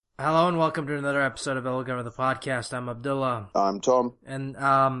Hello and welcome to another episode of Elegant the Podcast. I'm Abdullah. I'm Tom. And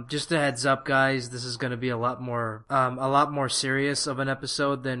just a heads up, guys, this is going to be a lot more serious of an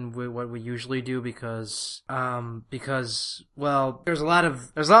episode than what we usually do because well, there's a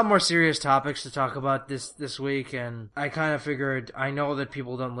lot more serious topics to talk about this week, and I kind of figured, I know that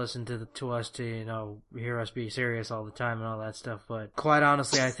people don't listen to us to hear us be serious all the time and all that stuff, but quite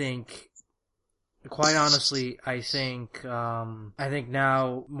honestly, I think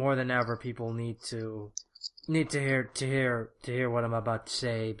now more than ever people need to hear what I'm about to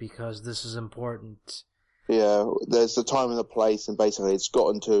say, because this is important. Yeah, there's a time and a place, and basically it's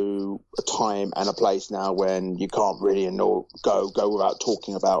gotten to a time and a place now when you can't really go without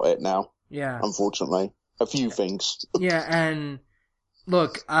talking about it now. Yeah. Unfortunately. A few things. Yeah, and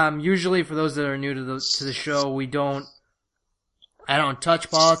look, usually for those that are new to the show, I don't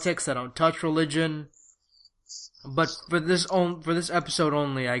touch politics, I don't touch religion, but for this episode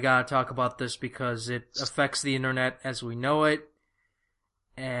only, I gotta talk about this because it affects the internet as we know it,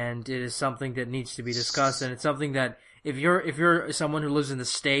 and it is something that needs to be discussed, and it's something that if you're someone who lives in the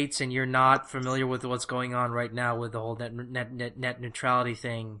States and you're not familiar with what's going on right now with the whole net neutrality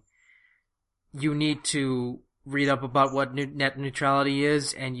thing, you need to read up about what net neutrality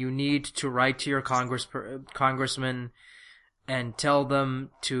is, and you need to write to your congressman and tell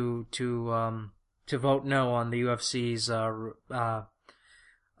them to vote no on the UFC's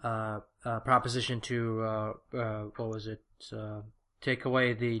proposition to take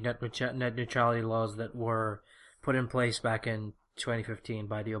away the net neutrality laws that were put in place back in 2015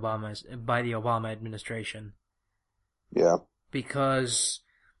 by the Obama administration. Yeah. Because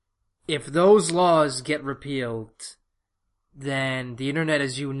if those laws get repealed, then the internet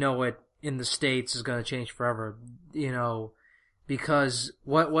as you know it in the States is going to change forever. Because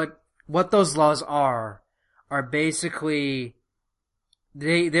what those laws are basically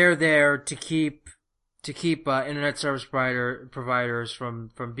they're there to keep internet service providers from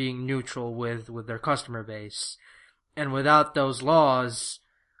being neutral with their customer base, and without those laws,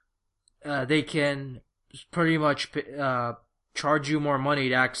 they can pretty much charge you more money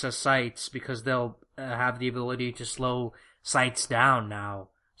to access sites, because they'll have the ability to slow sites down now,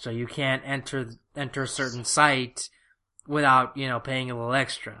 so you can't enter a certain site without, paying a little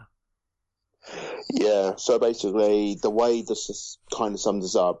extra. Yeah, so basically, the way this kind of sums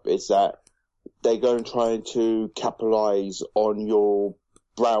this up is that they're going to try to capitalize on your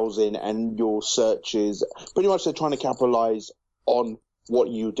browsing and your searches. Pretty much they're trying to capitalize on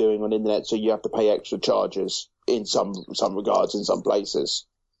what you're doing on the internet, so you have to pay extra charges in some regards, in some places.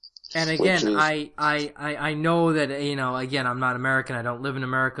 And again, I know that, again, I'm not American, I don't live in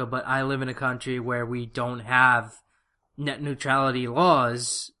America, but I live in a country where we don't have net neutrality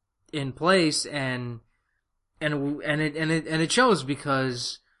laws in place, and it shows,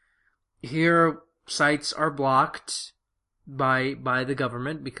 because here sites are blocked by the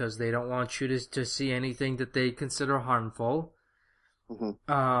government because they don't want you to see anything that they consider harmful.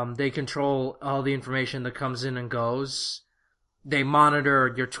 Mm-hmm. They control all the information that comes in and goes. They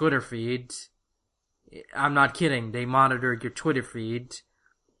monitor your Twitter feed. I'm not kidding. They monitor your Twitter feed.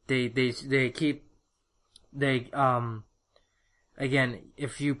 Again,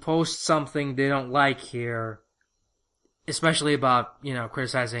 if you post something they don't like here, especially about,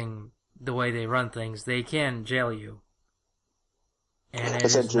 criticizing the way they run things, they can jail you. And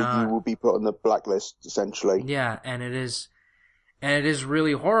essentially, you will be put on the blacklist, essentially. Yeah, and it is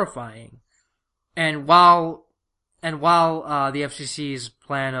really horrifying. And while the FCC's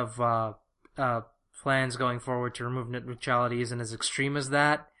plan of plans going forward to remove net neutrality isn't as extreme as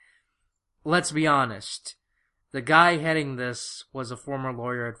that, let's be honest. The guy heading this was a former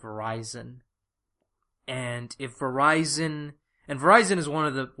lawyer at Verizon. And if Verizon is one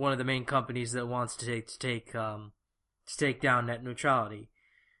of the main companies that wants to take down net neutrality.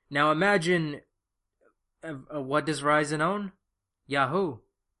 Now imagine, what does Verizon own? Yahoo.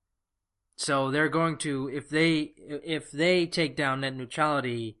 So they're going to, if they take down net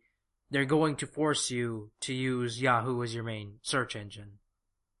neutrality, they're going to force you to use Yahoo as your main search engine.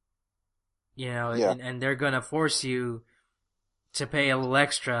 Yeah. And they're going to force you to pay a little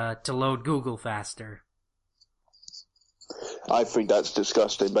extra to load Google faster. I think that's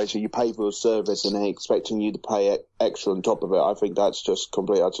disgusting. Basically, you pay for a service and they're expecting you to pay extra on top of it. I think that's just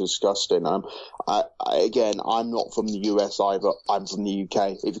completely disgusting. Again, I'm not from the US either. I'm from the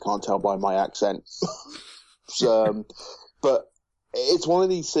UK, if you can't tell by my accent. But it's one of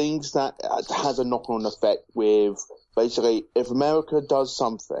these things that has a knock-on effect with, basically, if America does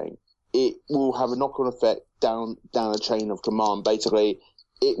something, it will have a knock-on effect down a chain of command. Basically,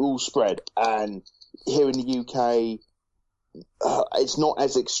 it will spread. And here in the UK, it's not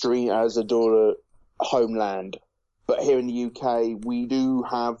as extreme as a Dora homeland, but here in the UK, we do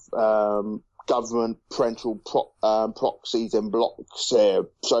have government parental proxies and blocks here.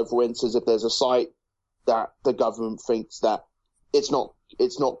 So, for instance, if there's a site that the government thinks that it's not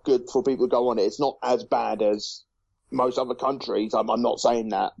good for people to go on it, it's not as bad as most other countries. I'm not saying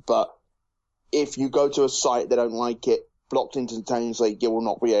that, but if you go to a site they don't like it, blocked instantaneously, you will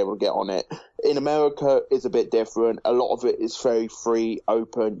not be able to get on it. In America, it's a bit different. A lot of it is very free,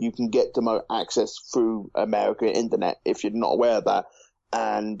 open. You can get remote access through American internet if you're not aware of that.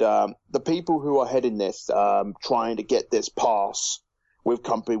 And the people who are heading this, trying to get this pass with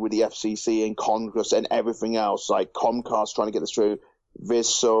company with the FCC and Congress and everything else, like Comcast trying to get this through,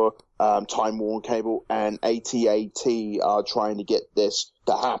 Visa, Time Warner Cable, and AT&T are trying to get this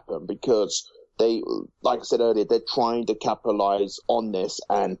to happen because they, like I said earlier, they're trying to capitalize on this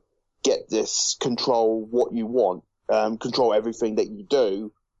and get this, control what you want, control everything that you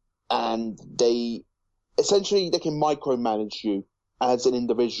do, and they can micromanage you as an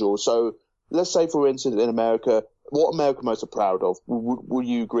individual. So let's say, for instance, in America, what America most are proud of, would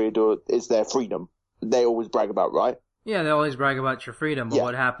you agree, is their freedom? They always brag about, right? Yeah, they always brag about your freedom, but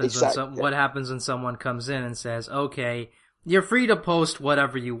what happens exactly. What happens when someone comes in and says, "Okay, you're free to post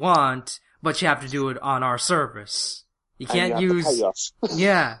whatever you want, but you have to do it on our service. You can't use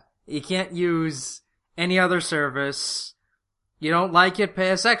yeah, you can't use any other service. You don't like it,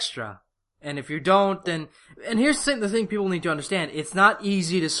 pay us extra. And if you don't, then and here's the thing people need to understand: it's not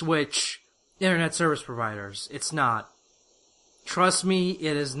easy to switch internet service providers. It's not. Trust me,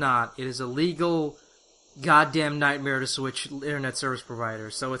 it is not. It is a legal goddamn nightmare to switch internet service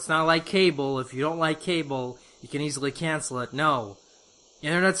providers. So it's not like cable. If you don't like cable, you can easily cancel it. No.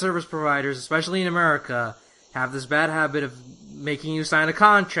 Internet service providers, especially in America, have this bad habit of making you sign a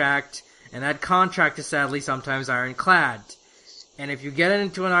contract, and that contract is sadly sometimes ironclad. And if you get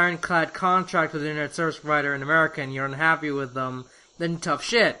into an ironclad contract with an internet service provider in America and you're unhappy with them, then tough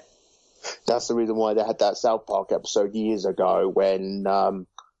shit. That's the reason why they had that South Park episode years ago when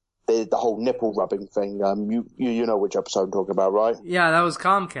the whole nipple rubbing thing. You know which episode I'm talking about, right? Yeah, that was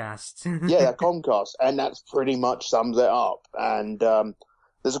Comcast. Yeah, Comcast, and that's pretty much sums it up. And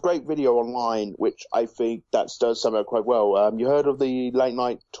there's a great video online which I think that does sum it up quite well. You heard of the late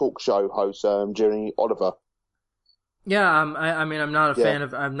night talk show host Jimmy Oliver? Yeah, I mean, I'm not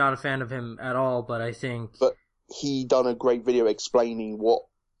a fan of him at all, but I think. But he done a great video explaining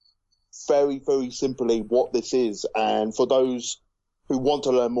very, very simply what this is, and for those who want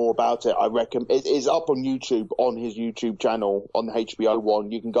to learn more about it, I reckon it is up on YouTube, on his YouTube channel, on the HBO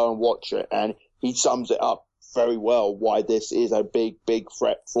one. You can go and watch it, and he sums it up very well why this is a big, big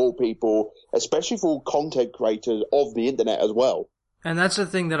threat for people, especially for content creators of the internet as well. And that's the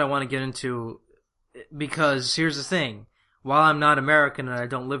thing that I want to get into, because here's the thing. While I'm not American and I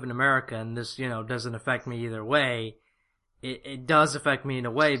don't live in America, and this, doesn't affect me either way, it does affect me in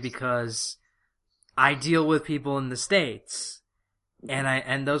a way because I deal with people in the States.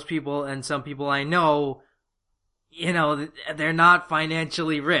 And those people and some people I know, they're not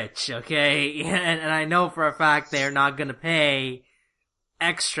financially rich, okay? And I know for a fact they're not gonna pay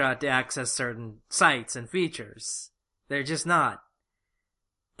extra to access certain sites and features. They're just not.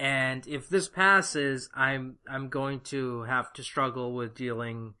 And if this passes, I'm going to have to struggle with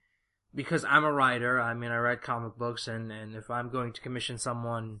dealing, because I'm a writer. I mean, I write comic books, and if I'm going to commission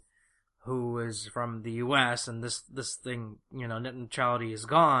someone who is from the U.S. and this thing, net neutrality is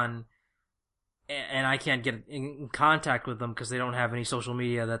gone, and I can't get in contact with them because they don't have any social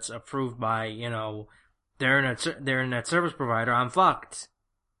media that's approved by, their internet service provider, I'm fucked.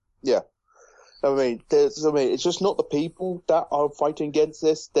 Yeah. I mean, it's just not the people that are fighting against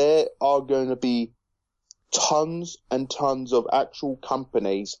this. There are going to be tons and tons of actual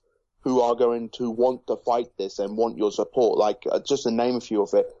companies who are going to want to fight this and want your support. Like, just to name a few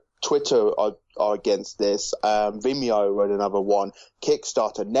of it, Twitter are against this, Vimeo and another one,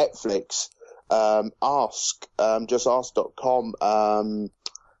 Kickstarter, Netflix, Ask, JustAsk.com,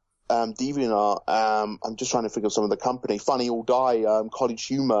 DeviantArt, I'm just trying to think of some of the company, Funny or Die, College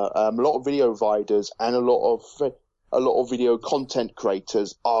Humor, a lot of video providers and a lot of video content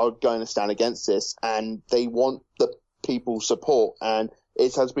creators are going to stand against this, and they want the people's support, and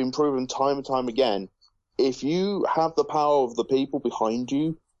it has been proven time and time again. If you have the power of the people behind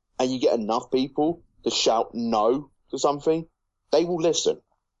you, and you get enough people to shout no to something, they will listen.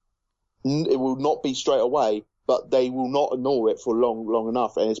 It will not be straight away, but they will not ignore it for long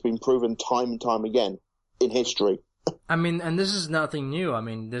enough, and it's been proven time and time again in history. I mean, and this is nothing new. I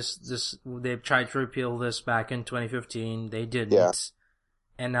mean, this they've tried to repeal this back in 2015. They didn't. Yeah.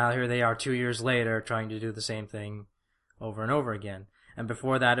 And now here they are 2 years later trying to do the same thing over and over again. And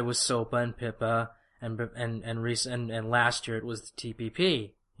before that, it was SOPA and PIPA, and last year it was the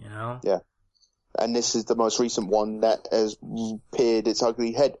TPP. You know. Yeah. And this is the most recent one that has reared its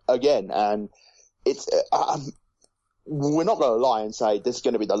ugly head again. And it's we're not going to lie and say this is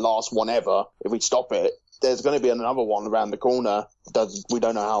going to be the last one ever if we stop it. There's going to be another one around the corner. We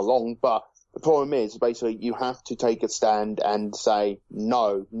don't know how long, but the problem is basically you have to take a stand and say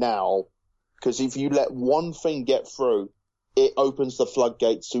no now, because if you let one thing get through, it opens the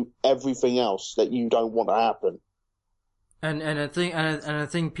floodgates to everything else that you don't want to happen. And a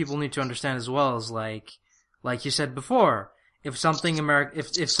thing people need to understand as well is like you said before, if something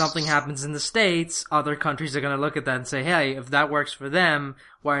happens in the States, other countries are going to look at that and say, hey, if that works for them,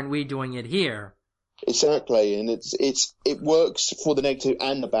 why aren't we doing it here? Exactly, and it works for the negative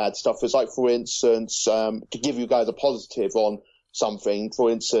and the bad stuff. It's like, for instance, to give you guys a positive on something, for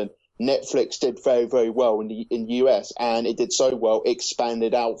instance, Netflix did very, very well in the US, and it did so well,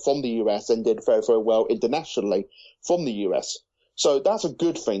 expanded out from the US and did very, very well internationally from the US. So that's a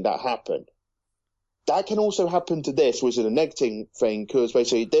good thing that happened. That can also happen to this, which is a negative thing, because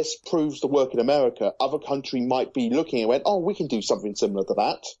basically this proves the work in America. Other country might be looking and went, oh, we can do something similar to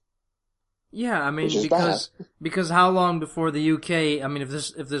that. Yeah, I mean, because how long before the UK? I mean, if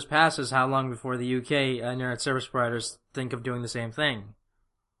this passes, how long before the UK internet service providers think of doing the same thing?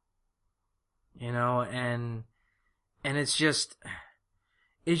 You know, and it's just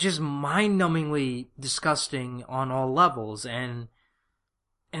mind-numbingly disgusting on all levels, and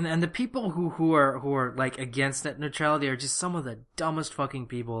the people who are like against net neutrality are just some of the dumbest fucking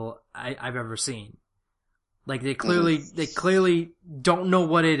people I've ever seen. Like they clearly don't know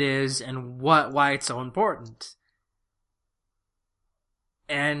what it is and why it's so important.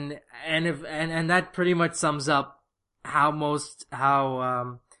 And that pretty much sums up how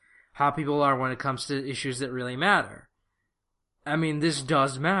people are when it comes to issues that really matter. I mean, this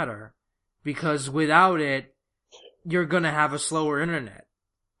does matter, because without it, you're gonna have a slower internet.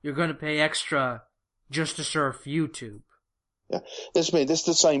 You're gonna pay extra just to surf YouTube. Yeah, this is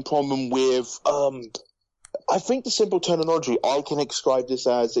the same problem with I think the simple terminology I can describe this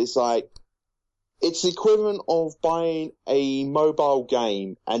as is like, it's the equivalent of buying a mobile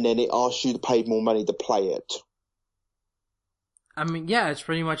game and then it asks you to pay more money to play it. I mean, yeah, it's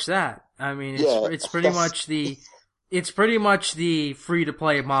pretty much that. I mean, it's pretty much the free to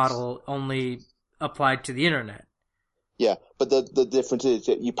play model, only applied to the internet. Yeah, but the difference is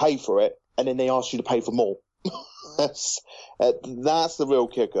that you pay for it and then they ask you to pay for more. That's the real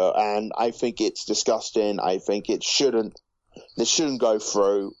kicker, and I think it's disgusting. I think this shouldn't go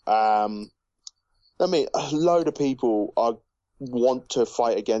through. I mean, a load of people want to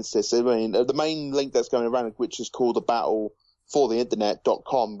fight against this. I mean, the main link that's going around, which is called the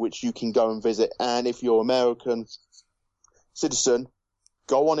battlefortheinternet.com, which you can go and visit. And if you're American citizen,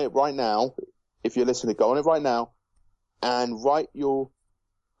 go on it right now. If you're listening, go on it right now and write your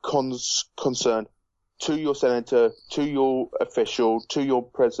concern to your senator, to your official, to your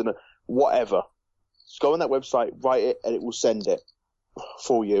president, whatever. Just go on that website, write it, and it will send it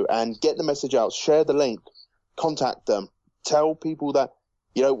for you. And get the message out. Share the link. Contact them. Tell people that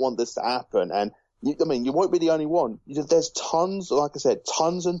you don't want this to happen. And you won't be the only one. There's tons, like I said,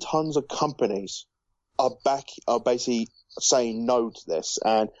 tons and tons of companies are basically saying no to this.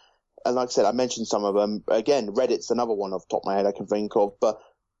 And like I said, I mentioned some of them. Again, Reddit's another one off the top of my head I can think of, but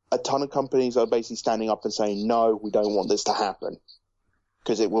a ton of companies are basically standing up and saying, no, we don't want this to happen,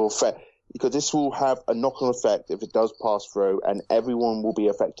 because this will have a knock-on effect if it does pass through, and everyone will be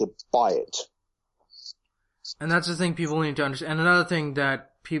affected by it. And that's the thing people need to understand. And another thing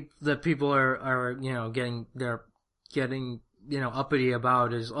that people are getting uppity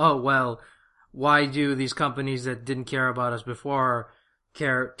about is, oh well, why do these companies that didn't care about us before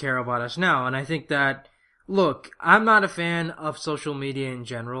care about us now? And I think that, look, I'm not a fan of social media in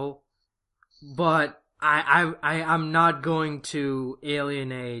general, but I'm not going to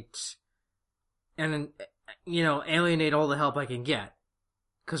alienate all the help I can get.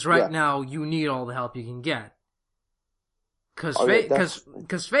 Cause now you need all the help you can get. Cause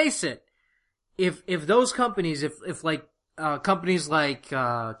face it, if those companies, if companies like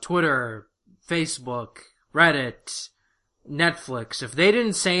Twitter, Facebook, Reddit, Netflix, if they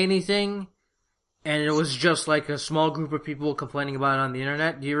didn't say anything, and it was just like a small group of people complaining about it on the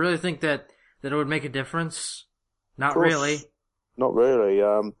internet, do you really think that it would make a difference? Not really. Not really.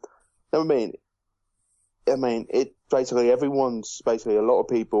 I mean, it basically, a lot of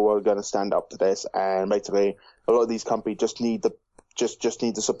people are going to stand up to this, and basically a lot of these companies just need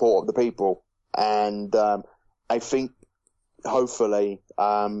the support of the people. And I think hopefully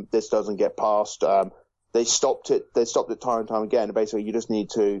this doesn't get passed. They stopped it. They stopped it time and time again. And basically, you just need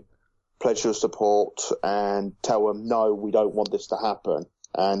to pledge your support and tell them, no, we don't want this to happen,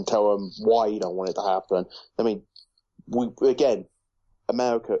 and tell them why you don't want it to happen. I mean, again,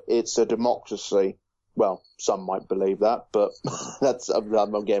 America, it's a democracy. Well, some might believe that, but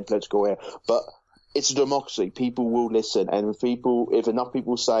I'm getting political here. But it's a democracy. People will listen, and if enough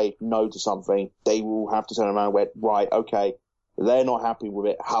people say no to something, they will have to turn around and go, right, okay, they're not happy with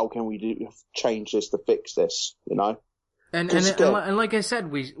it. How can we change this to fix this? You know. And like I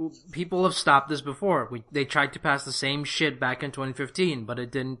said, people have stopped this before. They tried to pass the same shit back in 2015, but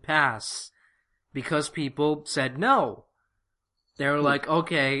it didn't pass because people said no. They were like,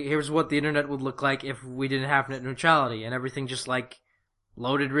 okay, here's what the internet would look like if we didn't have net neutrality, and everything just like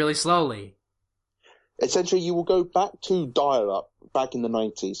loaded really slowly. Essentially, you will go back to dial-up back in the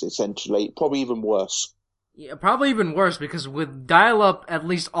 90s. Essentially, probably even worse. Yeah, probably even worse because with dial-up, at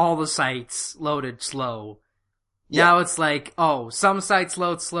least all the sites loaded slow. Yeah. Now it's like, some sites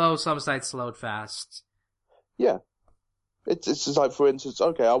load slow, some sites load fast. Yeah. It's just like, for instance,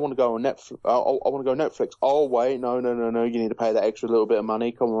 okay, I want to go on Netflix. I want to go Netflix. Oh, wait, no. You need to pay that extra little bit of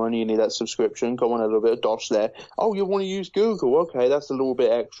money. Come on, you need that subscription. Come on, a little bit of DOS there. Oh, you want to use Google? Okay, that's a little bit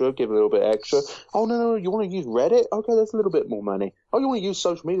extra. Give a little bit extra. Oh, no, you want to use Reddit? Okay, that's a little bit more money. Oh, you want to use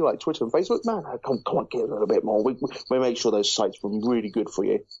social media like Twitter and Facebook? Man, come on, give a little bit more. We make sure those sites are really good for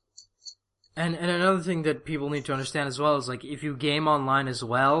you. And another thing that people need to understand as well is, like, if you game online as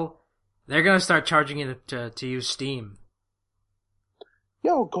well, they're gonna start charging you to use Steam.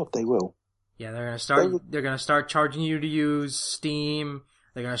 Yeah, oh god, they will. Yeah, they're gonna start charging you to use Steam.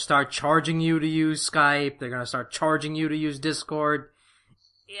 They're gonna start charging you to use Skype. They're gonna start charging you to use Discord.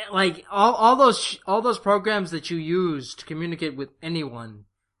 Yeah, like all those programs that you use to communicate with anyone,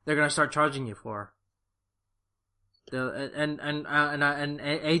 they're gonna start charging you for. And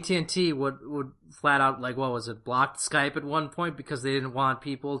AT&T would flat out, like, what was it, blocked Skype at one point because they didn't want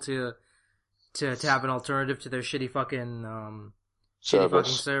people to have an alternative to their shitty fucking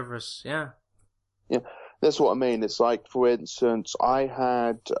service. Yeah. Yeah, that's what I mean. It's like, for instance, I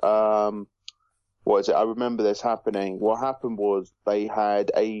had what is it? I remember this happening. What happened was they had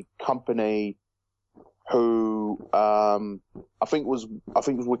a company who I think it was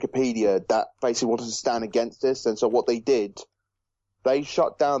Wikipedia that basically wanted to stand against this, and so what they did, they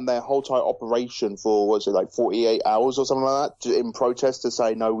shut down their whole entire operation for 48 hours or something like that in protest to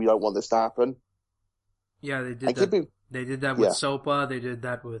say no, we don't want this to happen. Yeah, they did that. They did that with SOPA. They did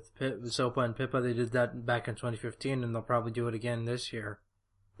that with SOPA and PIPA. They did that back in 2015, and they'll probably do it again this year.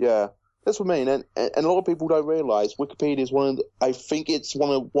 Yeah. That's what I mean, and a lot of people don't realize Wikipedia is I think it's one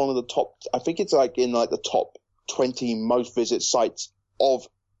of the top. I think it's like in like the top 20 most visited sites of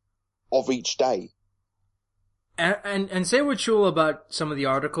each day. And say what you will about some of the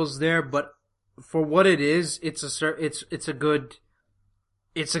articles there, but for what it is, it's a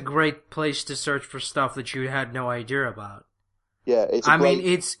great place to search for stuff that you had no idea about. Yeah, it's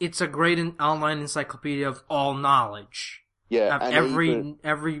a great online encyclopedia of all knowledge. Yeah, and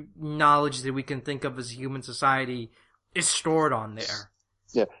every knowledge that we can think of as a human society is stored on there.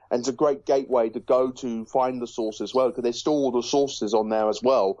 Yeah, and it's a great gateway to go to find the source as well, because they store all the sources on there as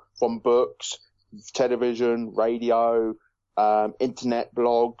well, from books, television, radio, internet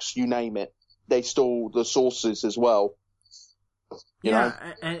blogs, you name it. They store the sources as well. You know?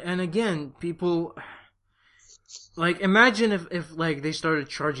 And again, people, like, imagine if like they started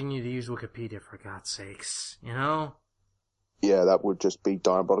charging you to use Wikipedia, for God's sakes, you know? Yeah, that would just be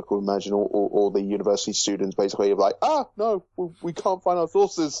diabolical. Imagine all the university students basically are like, no, we can't find our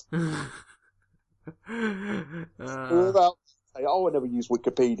sources. I never use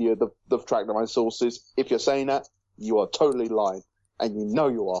Wikipedia to track down my sources. If you're saying that, you are totally lying, and you know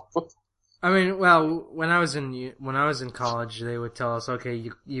you are. I mean, well, when I was in college, they would tell us,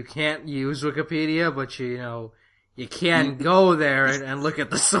 okay, you can't use Wikipedia, but you can go there and look at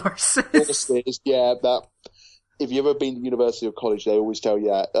the sources. Yeah, that. If you've ever been to university or college, they always tell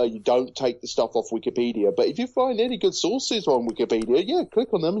you you don't take the stuff off Wikipedia. But if you find any good sources on Wikipedia,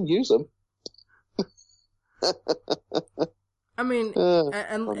 click on them and use them. I mean,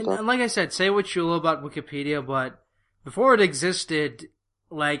 and like I said, say what you will about Wikipedia, but before it existed,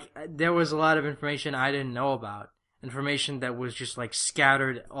 like, there was a lot of information I didn't know about. Information that was just, like,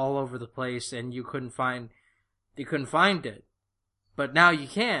 scattered all over the place, and you couldn't find it. But now you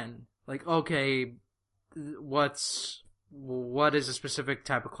can. Like, okay, what is a specific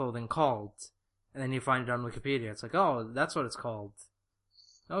type of clothing called? And then you find it on Wikipedia. It's like, oh, that's what it's called.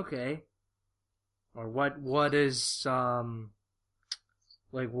 Okay. Or what is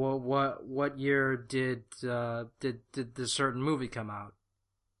like what year did the certain movie come out?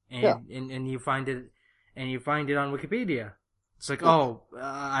 And you find it, and you find it on Wikipedia. It's like,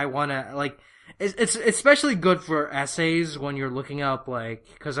 I want to, like, it's especially good for essays when you're looking up, like,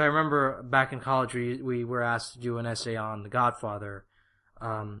 because I remember back in college we were asked to do an essay on the Godfather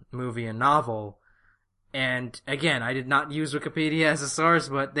movie and novel, and again, I did not use Wikipedia as a source,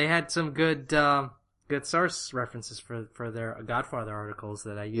 but they had some good source references for their Godfather articles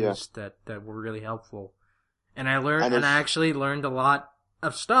that I used that were really helpful. And I learned, and I actually learned a lot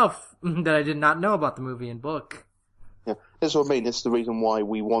of stuff that I did not know about the movie and book. Yeah, that's what I mean. That's the reason why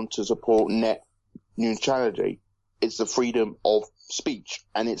we want to support net neutrality. It's the freedom of speech,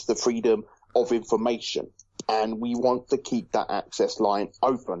 and it's the freedom of information. And we want to keep that access line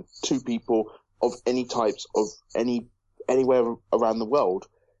open to people of any types of anywhere around the world.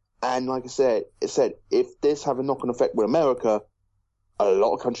 And like I said, if this have a knock-on effect with America, a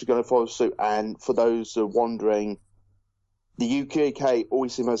lot of countries are going to follow suit. And for those who are wondering, the UK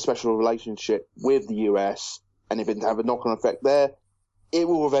always seem to have a special relationship with the US. And if it have a knock-on effect there, it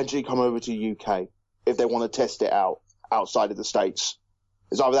will eventually come over to the UK if they want to test it out outside of the States.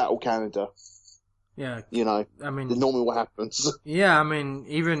 It's either that or Canada. Yeah. You know, I mean, it's normally what happens. Yeah, I mean,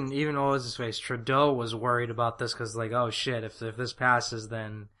 even what was his face? Trudeau was worried about this because, like, oh shit, if this passes,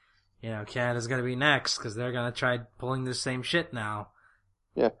 then, you know, Canada's gonna be next because they're gonna try pulling the same shit now.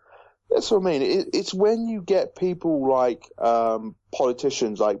 Yeah. That's what I mean. It's when you get people like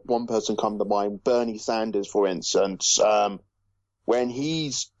politicians, like one person come to mind, Bernie Sanders, for instance, when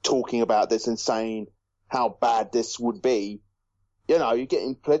he's talking about this and saying how bad this would be, you know, you're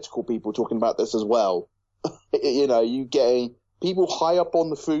getting political people talking about this as well. You know, you're getting people high up on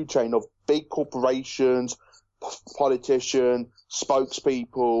the food chain of big corporations, politicians,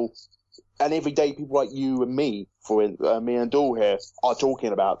 spokespeople, and everyday people like you and me, me and Dahl here, are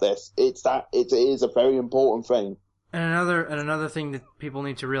talking about this. It is a very important thing. And another thing that people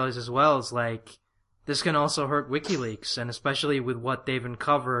need to realize as well is, like, this can also hurt WikiLeaks, and especially with what they've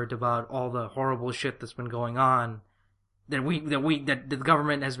uncovered about all the horrible shit that's been going on, that the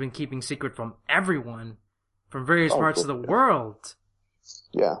government has been keeping secret from everyone, from various parts of the world.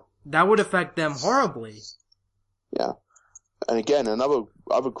 Yeah. That would affect them horribly. Yeah. And again,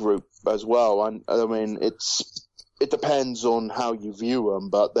 other group as well. And I mean, it depends on how you view them,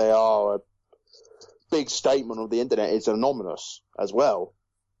 but they are a big statement of the internet is anonymous as well.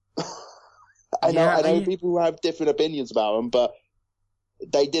 I know people who have different opinions about them, but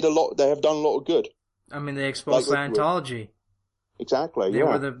they have done a lot of good. I mean, they exposed Scientology. Exactly.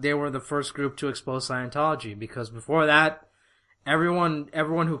 They were the first group to expose Scientology, because before that, everyone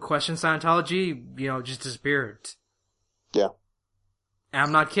who questioned Scientology, you know, just disappeared. Yeah. And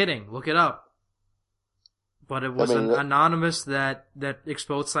I'm not kidding. Look it up. But it was anonymous that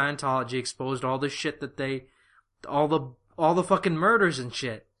exposed Scientology, exposed all the shit that all the fucking murders and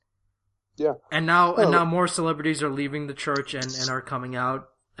shit. Yeah. And now more celebrities are leaving the church and are coming out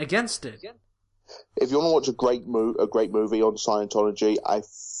against it. If you want to watch a great movie on Scientology,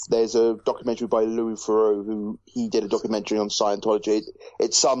 there's a documentary by Louis Theroux he did a documentary on Scientology.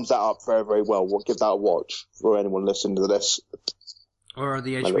 It sums that up very, very well. We'll give that a watch for anyone listening to this. Or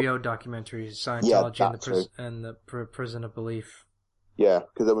the HBO documentary, Scientology and the Prison of Belief. Yeah,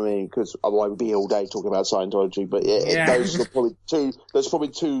 because otherwise we'd be here all day talking about Scientology. But those are probably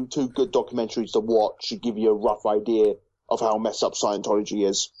two good documentaries to watch to give you a rough idea of how messed up Scientology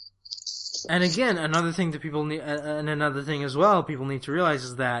is. And again, another thing that people need, and another thing as well, people need to realize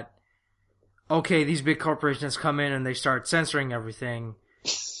is that, okay, these big corporations come in and they start censoring everything.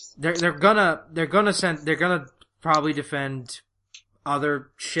 They're gonna probably defend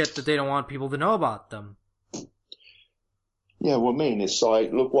other shit that they don't want people to know about them. Yeah, well, I mean, it's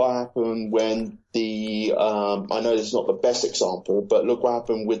like, look what happened when I know this is not the best example, but look what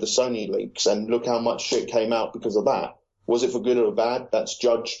happened with the Sony leaks, and look how much shit came out because of that. Was it for good or bad? That's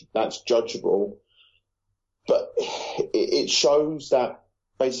judgeable. But it shows that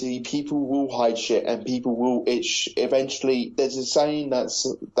basically people will hide shit, and people will, eventually, there's a saying that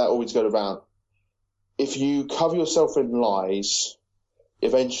always goes around. If you cover yourself in lies,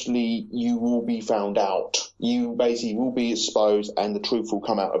 eventually you will be found out. You basically will be exposed, and the truth will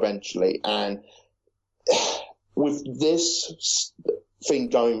come out eventually. And with this thing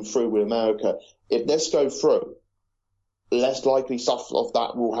going through with America, if this goes through, less likely stuff of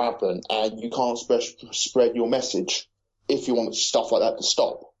that will happen, and you can't spread your message if you want stuff like that to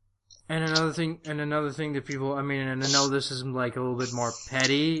stop. And another thing that people, I mean, and I know this is like a little bit more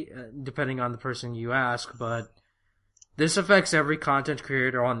petty, depending on the person you ask, but this affects every content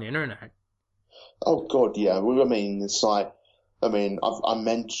creator on the internet. Oh God, yeah. Well, I mean, it's like, I mean,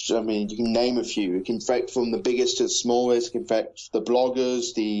 you can name a few. It can affect from the biggest to the smallest. It can affect the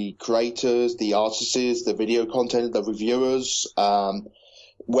bloggers, the creators, the artists, the video content, the reviewers,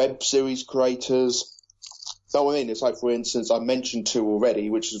 web series creators. So I mean, it's like, for instance, I mentioned two already,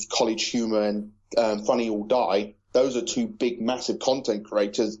 which is College Humor and Funny or Die. Those are two big, massive content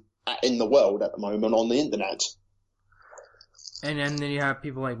creators in the world at the moment on the internet. And then you have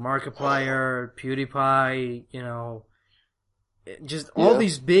people like Markiplier, PewDiePie, you know, just all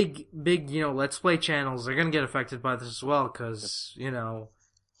these big, you know, Let's Play channels. They're gonna get affected by this as well, because, you know,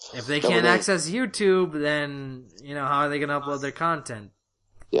 if they can't access YouTube, then, you know, how are they gonna upload their content?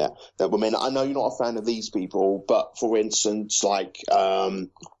 Yeah, I mean, I know you're not a fan of these people, but for instance, like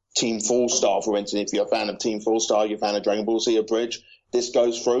Team 4-Star, for instance, if you're a fan of Team 4-Star, you're a fan of Dragon Ball Z Abridged, this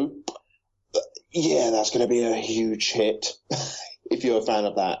goes through, yeah, that's going to be a huge hit if you're a fan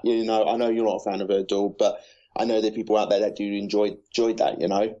of that. You know, I know you're not a fan of it at all, but I know there are people out there that do enjoy that, you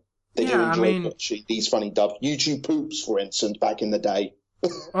know. They do enjoy watching these funny dubs. YouTube Poops, for instance, back in the day.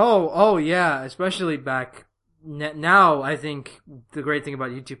 oh yeah, especially back now. I think the great thing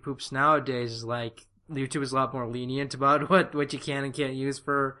about YouTube Poops nowadays is like YouTube is a lot more lenient about what you can and can't use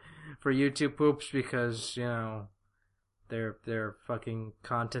for YouTube Poops, because, you know, their fucking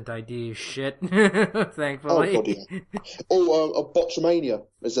content ID is shit. Thankfully. Oh, God, yeah. Botchamania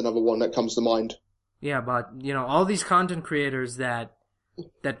is another one that comes to mind. Yeah, but, you know, all these content creators that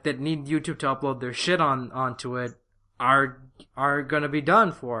need YouTube to upload their shit onto it are gonna be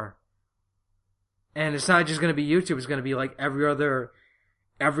done for. And it's not just gonna be YouTube, it's gonna be like every other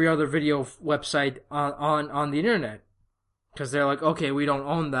video website on the internet. Cause they're like, okay, we don't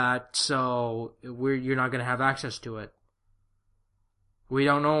own that, so you're not gonna have access to it. We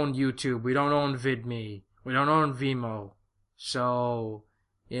don't own YouTube, we don't own VidMe, we don't own Vimeo. So,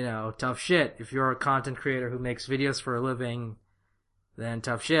 you know, tough shit. If you're a content creator who makes videos for a living, then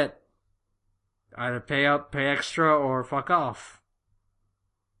tough shit. Either pay extra, or fuck off.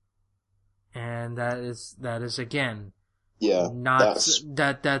 And that is again,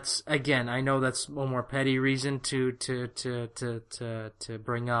 that's again, I know that's a more petty reason to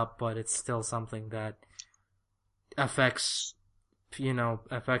bring up, but it's still something that affects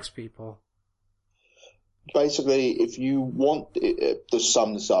people. Basically, if you want to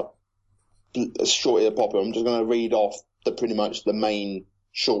sum this up shortly and popular, I'm just going to read off pretty much the main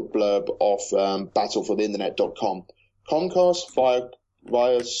short blurb of battlefortheinternet.com. Comcast,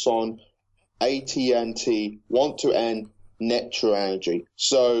 Viacom, AT&T want to end net neutrality,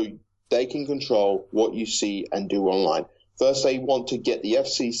 so they can control what you see and do online. First, they want to gut the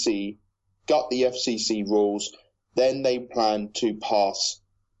FCC rules. Then they plan to pass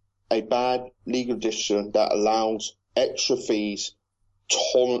a bad legal decision that allows extra fees,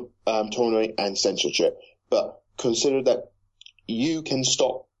 tolerance, and censorship. But consider that you can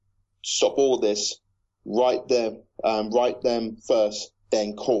stop all this. Write them first,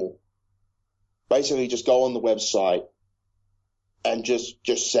 then call. Basically, just go on the website and just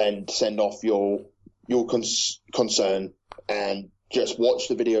send off your concern, and just watch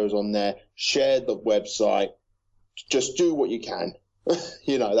the videos on there. Share the website. Just do what you can.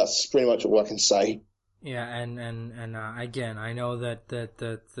 You know, that's pretty much all I can say. Yeah, and again, I know that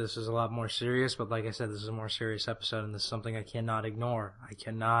this is a lot more serious, but like I said, this is a more serious episode, and this is something I cannot ignore. I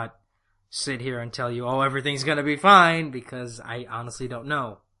cannot sit here and tell you, oh, everything's gonna be fine, because I honestly don't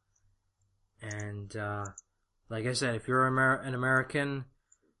know. And like I said, if you're an American,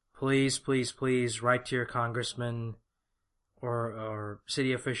 please write to your congressman or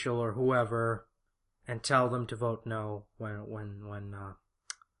city official or whoever, and tell them to vote no when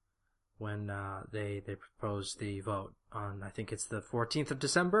they propose the vote on, I think it's the 14th of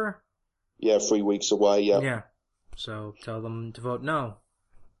December. Yeah, 3 weeks away. Yeah. Yeah. So tell them to vote no.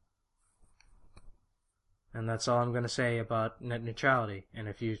 And that's all I'm going to say about net neutrality. And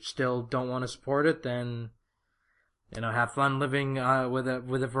if you still don't want to support it, then, you know, have fun living with a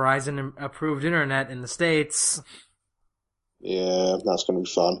Verizon approved internet in the States. Yeah, that's going to be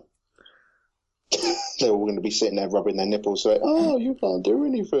fun. They're all going to be sitting there rubbing their nipples, saying, "Oh, you can't do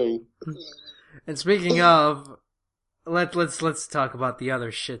anything." And speaking of, let's talk about the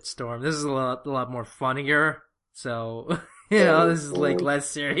other shitstorm. This is a lot more funnier. So, you know, this is like less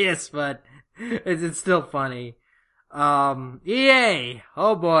serious, but it's still funny. EA.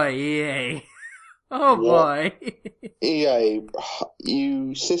 Oh boy, EA. Oh boy. EA,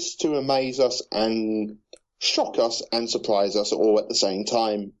 you cease to amaze us and shock us and surprise us all at the same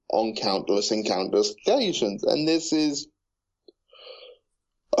time on countless occasions. And this is,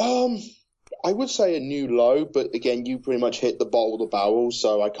 I would say a new low, but again, you pretty much hit the bottom of the barrel,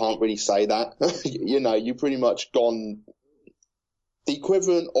 so I can't really say that. You know, you pretty much gone the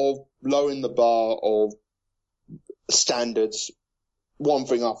equivalent of lowering the bar of standards, one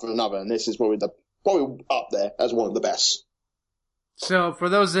thing after another, and this is probably up there as one of the best. So, for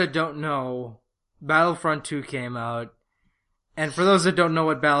those that don't know, Battlefront 2 came out, and for those that don't know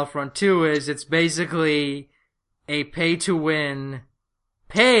what Battlefront 2 is, it's basically a pay-to-win,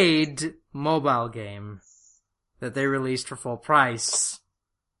 paid mobile game that they released for full price.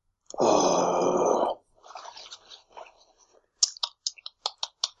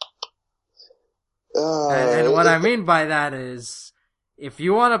 And what I mean by that is, if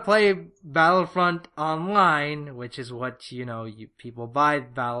you want to play Battlefront online, which is what, people buy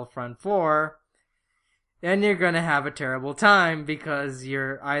Battlefront for, then you're going to have a terrible time because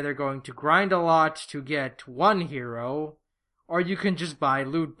you're either going to grind a lot to get one hero, or you can just buy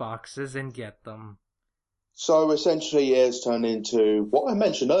loot boxes and get them. So essentially it's turned into what I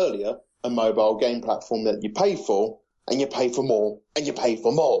mentioned earlier, a mobile game platform that you pay for, and you pay for more, and you pay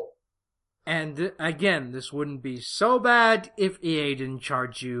for more. And again, this wouldn't be so bad if EA didn't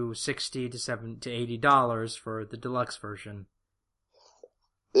charge you $60 to $70 to $80 for the deluxe version.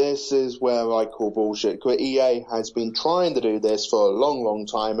 This is where I call bullshit. EA has been trying to do this for a long, long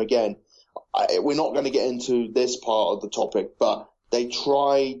time. Again, we're not going to get into this part of the topic, but they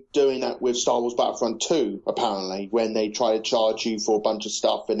tried doing that with Star Wars Battlefront 2, apparently, when they tried to charge you for a bunch of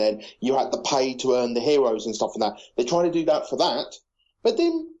stuff and then you had to pay to earn the heroes and stuff like that. They tried to do that for that, but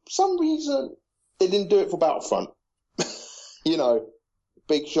then for some reason they didn't do it for Battlefront.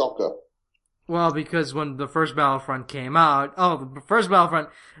 Big shocker. Well, because when the first Battlefront came out, the first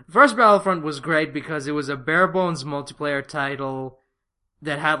Battlefront was great because it was a bare bones multiplayer title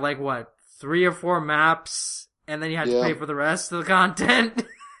that had 3 or 4 maps, and then you had to pay for the rest of the content.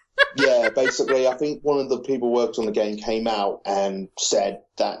 Yeah, basically, I think one of the people who worked on the game came out and said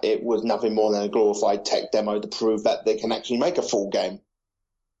that it was nothing more than a glorified tech demo to prove that they can actually make a full game.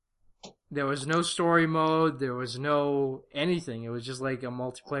 There was no story mode, there was no anything. It was just like a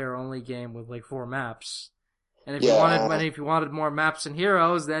multiplayer only game with 4 maps. And if you wanted more maps and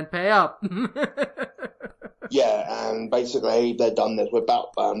heroes, then pay up. Yeah, and basically they've done this with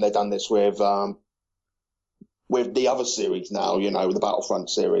with the other series now, the Battlefront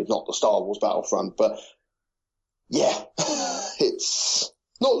series, not the Star Wars Battlefront, but yeah, it's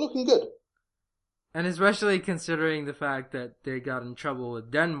not looking good. And especially considering the fact that they got in trouble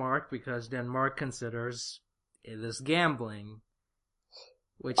with Denmark because Denmark considers it as gambling,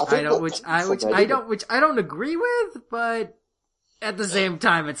 which I don't agree with, but at the same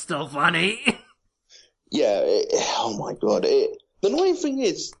time, it's still funny. Yeah. Oh my god. The annoying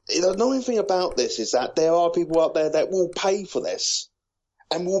thing about this is that there are people out there that will pay for this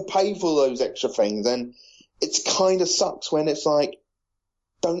and will pay for those extra things, and it's kind of sucks when it's like,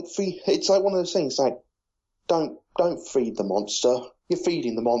 it's like one of those things, like, don't feed the monster. You're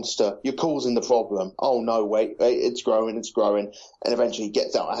feeding the monster. You're causing the problem. Oh no, wait, it's growing, and eventually it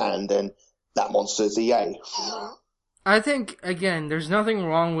gets out of hand, and that monster's EA. I think, again, there's nothing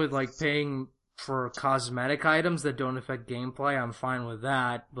wrong with, paying for cosmetic items that don't affect gameplay. I'm fine with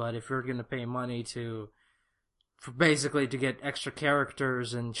that, but if you're gonna pay money to get extra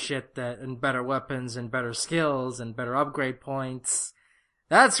characters and shit and better weapons and better skills and better upgrade points,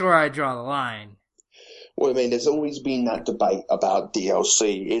 that's where I draw the line. Well, I mean, there's always been that debate about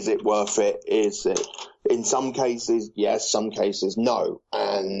DLC. Is it worth it? Is it? In some cases, yes. Some cases, no.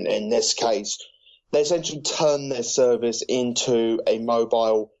 And in this case, they essentially turned their service into a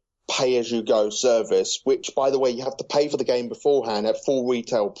mobile pay-as-you-go service, which, by the way, you have to pay for the game beforehand at full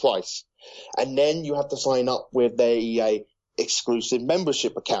retail price. And then you have to sign up with their EA exclusive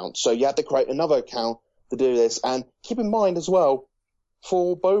membership account. So you have to create another account to do this. And keep in mind as well,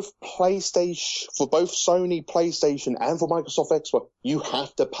 for both Sony PlayStation and for Microsoft Xbox, you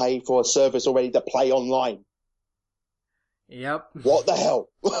have to pay for a service already to play online. Yep. What the hell?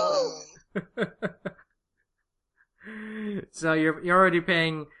 So you're already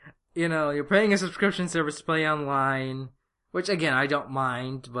paying, you're paying a subscription service to play online, which again, I don't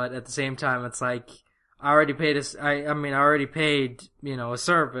mind, but at the same time, it's like, I already paid a service,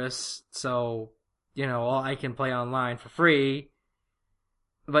 so, I can play online for free.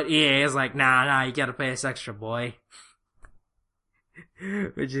 But EA is like, nah, you gotta pay us extra, boy.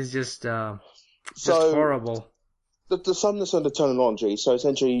 Which is just horrible. The some of the terminology, so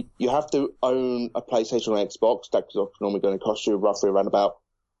essentially you have to own a PlayStation or Xbox. That's normally going to cost you roughly around about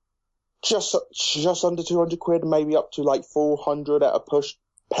just under 200 quid, maybe up to 400 at a push,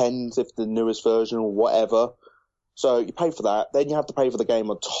 depends if the newest version or whatever. So you pay for that, then you have to pay for the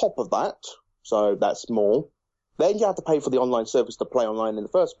game on top of that, so that's more. Then you have to pay for the online service to play online in the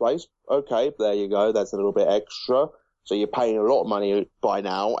first place. Okay, there you go, that's a little bit extra. So you're paying a lot of money by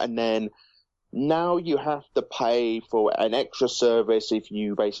now, and then now you have to pay for an extra service if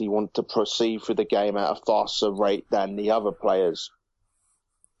you basically want to proceed through the game at a faster rate than the other players.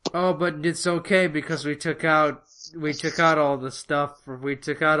 Oh, but it's okay because we took out all the stuff. We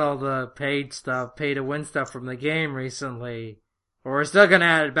took out all the paid stuff, pay to win stuff from the game recently. But we're still gonna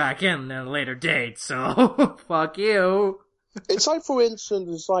add it back in at a later date. So fuck you. It's like, for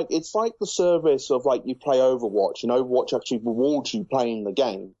instance, it's like the service of like you play Overwatch, and Overwatch actually rewards you playing the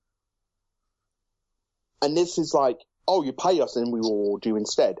game. And this is like, oh, you pay us and we reward you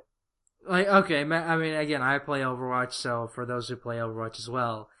instead. Like, okay, I mean, again, I play Overwatch, so for those who play Overwatch as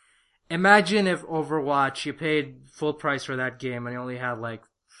well, imagine if Overwatch, you paid full price for that game and you only had like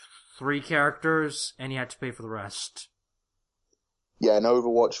 3 characters and you had to pay for the rest. Yeah, and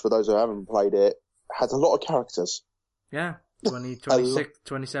Overwatch, for those who haven't played it, has a lot of characters. Yeah,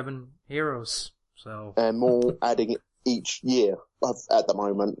 27 heroes, so. And more adding each year at the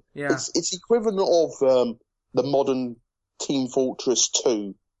moment. Yeah. It's equivalent of the modern Team Fortress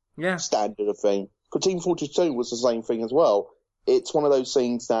 2 standard of thing. Because Team Fortress 2 was the same thing as well. It's one of those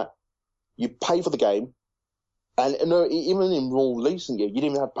things that you pay for the game, and even in more recent year, you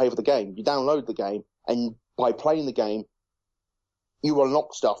didn't even have to pay for the game. You download the game, and by playing the game, you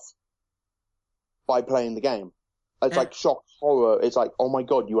unlock stuff by playing the game. It's like shock horror. It's like, oh my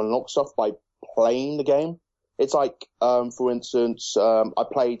god, you unlock stuff by playing the game. It's like, for instance, I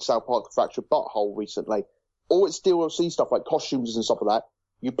played South Park: The Fractured Butthole recently. All it's DLC stuff like costumes and stuff like that.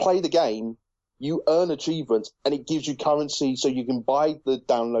 You play the game, you earn achievements, and it gives you currency so you can buy the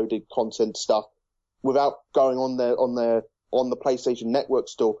downloaded content stuff without going on the PlayStation Network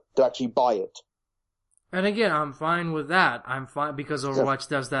store to actually buy it. And again, I'm fine with that. I'm fine because Overwatch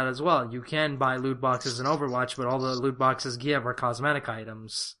does that as well. You can buy loot boxes in Overwatch, but all the loot boxes give are cosmetic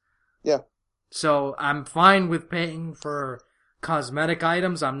items. Yeah. So I'm fine with paying for cosmetic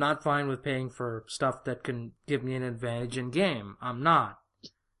items. I'm not fine with paying for stuff that can give me an advantage in game. I'm not.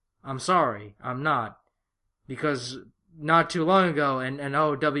 I'm sorry. I'm not. Because not too long ago, and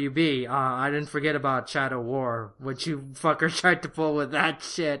WB, I didn't forget about Shadow War, which you fucker tried to pull with that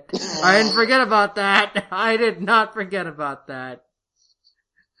shit. I didn't forget about that. I did not forget about that.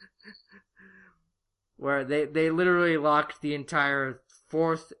 Where they literally locked the entire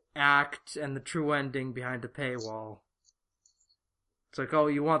 4th act and the true ending behind a paywall. It's like, oh,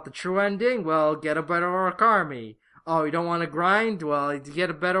 you want the true ending? Well, get a better Orc Army. Oh, you don't want to grind? Well, to get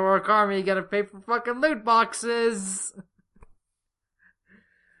a better Orc Army, you gotta pay for fucking loot boxes!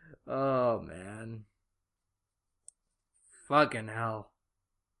 Oh, man. Fucking hell.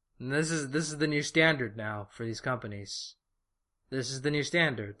 And this is the new standard now for these companies. This is the new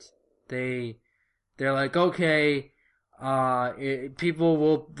standard. They're like, okay, people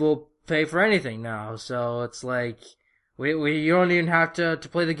will pay for anything now, so it's like, you don't even have to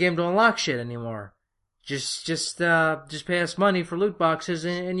play the game to unlock shit anymore. Just pay us money for loot boxes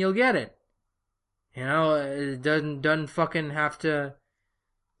and you'll get it. You know, it doesn't fucking have to.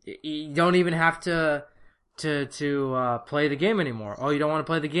 You don't even have to play the game anymore. Oh, you don't want to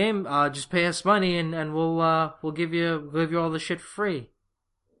play the game? Just pay us money and we'll give you all the shit for free.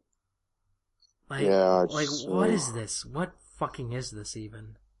 Like, yeah, what is this? What fucking is this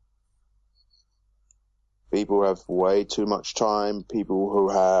even? People have way too much time. People who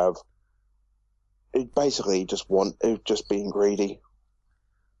have basically just being greedy.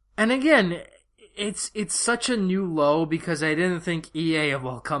 And again, it's such a new low because I didn't think EA of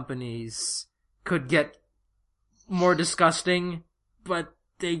all companies could get more disgusting, but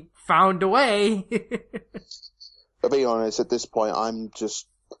they found a way. To be honest, at this point, I'm just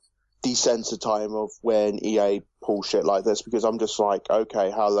desensitized of when EA pull shit like this because I'm just like,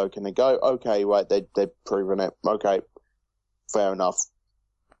 okay, how low can they go? Okay, right, they've proven it. Okay, fair enough.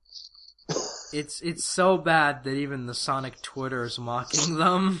 It's so bad that even the Sonic Twitter is mocking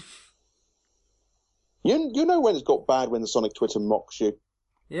them. You know when it's got bad when the Sonic Twitter mocks you.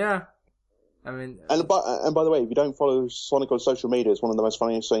 Yeah, I mean. And by the way, if you don't follow Sonic on social media, it's one of the most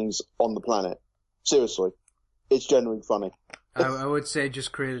funniest things on the planet. Seriously, it's genuinely funny. I would say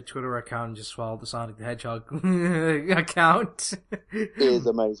just create a Twitter account and just follow the Sonic the Hedgehog account. It is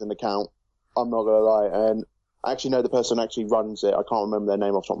an amazing account. I'm not gonna lie, and I actually know the person who actually runs it. I can't remember their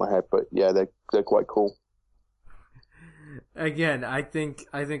name off the top of my head, but yeah, they're quite cool. Again, I think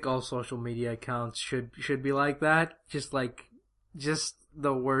all social media accounts should be like that. Just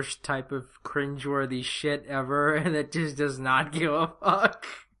the worst type of cringeworthy shit ever, and it just does not give a fuck.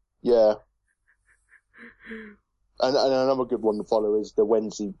 Yeah. And another good one to follow is the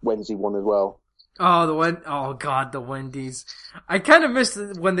Wednesday one as well. Oh, oh god, the Wendy's. I kind of miss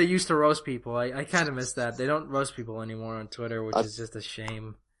when they used to roast people. I kind of miss that. They don't roast people anymore on Twitter, which is just a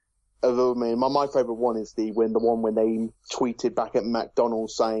shame. I mean, my favourite one is the one when they tweeted back at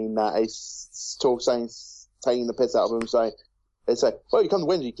McDonald's saying that taking the piss out of them, saying, they say, well, you come to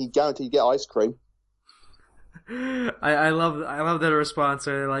Wendy's, you can guarantee you get ice cream. I love that response.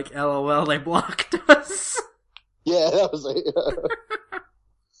 They're like, LOL, they blocked us. Yeah, that was it.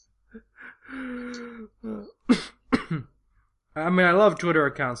 I mean, I love Twitter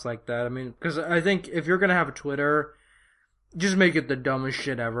accounts like that. I mean, because I think if you're gonna have a Twitter, just make it the dumbest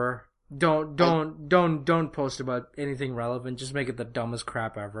shit ever. Don't post about anything relevant. Just make it the dumbest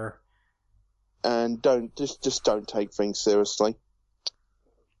crap ever. And don't take things seriously.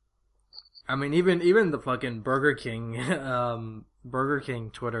 I mean, even the fucking Burger King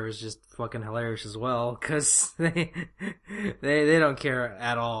Twitter is just fucking hilarious as well, because they don't care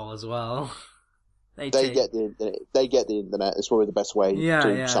at all as well. They get the internet. They get the internet. It's probably the best way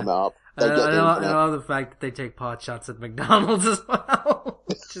to sum it up. I love the fact that they take pot shots at McDonald's as well,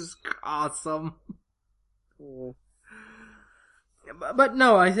 which is awesome. But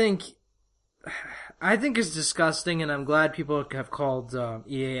no, I think it's disgusting, and I'm glad people have called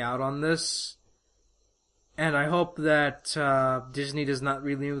EA out on this. And I hope that Disney does not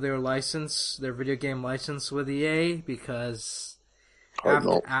renew their video game license with EA, because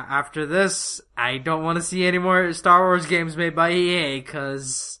after this, I don't want to see any more Star Wars games made by EA,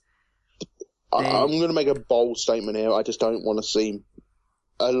 because I'm going to make a bold statement here. I just don't want to see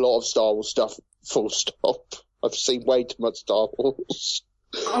a lot of Star Wars stuff, full stop. I've seen way too much Star Wars.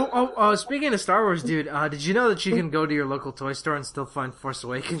 Oh, speaking of Star Wars, dude, did you know that you can go to your local toy store and still find Force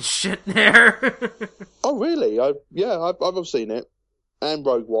Awakens shit there? Oh, really? I've seen it. And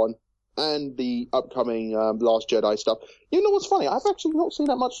Rogue One. And the upcoming Last Jedi stuff. You know what's funny? I've actually not seen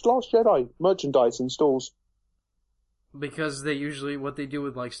that much Last Jedi merchandise in stores. Because what they do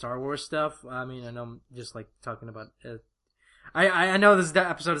with, like, Star Wars stuff, I mean, I know I'm just, like, talking about it. I know this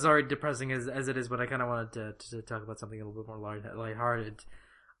episode is already depressing as it is, but I kind of wanted to talk about something a little bit more lighthearted.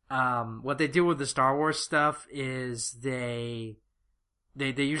 What they do with the Star Wars stuff is they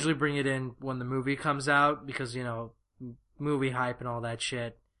usually bring it in when the movie comes out, because, you know, movie hype and all that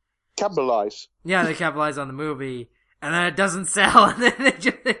shit. Capitalize. Yeah, they capitalize on the movie, and then it doesn't sell, and then they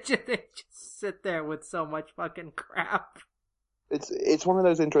just sit there with so much fucking crap. It's one of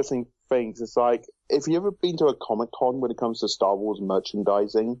those interesting things. It's like, if you've ever been to a Comic-Con when it comes to Star Wars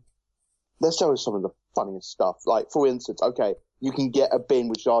merchandising, they're showing some of the funniest stuff. Like, for instance, okay, you can get a bin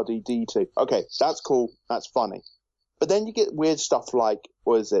with R2-D2. Okay, that's cool, that's funny. But then you get weird stuff like,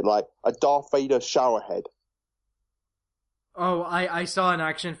 what is it, like a Darth Vader shower head. Oh, I saw an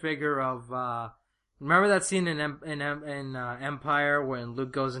action figure of, remember that scene in Empire when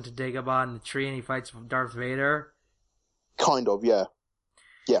Luke goes into Dagobah in the tree and he fights Darth Vader? Kind of, yeah.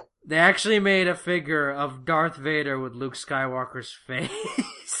 Yeah. They actually made a figure of Darth Vader with Luke Skywalker's face.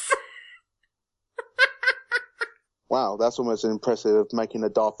 Wow, that's almost impressive, making a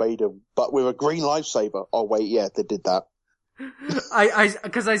Darth Vader, but with a green lightsaber. Oh wait, yeah, they did that.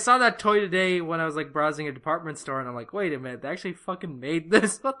 Cause I saw that toy today when I was, like, browsing a department store, and I'm like, wait a minute, they actually fucking made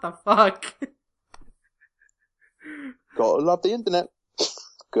this? What the fuck? Gotta love the internet.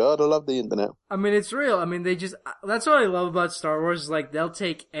 Gotta love the internet. I mean, it's real. I mean, that's what I love about Star Wars, is, like, they'll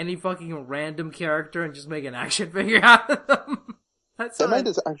take any fucking random character and just make an action figure out of them. They made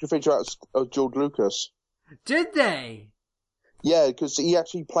this action figure out of George Lucas. Did they? Yeah, because he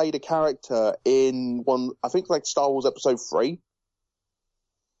actually played a character in I think like Star Wars Episode 3.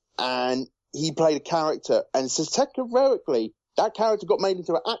 And he played a character, and it says technically, that character got made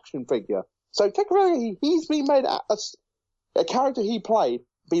into an action figure. So technically, he's been made a character he played,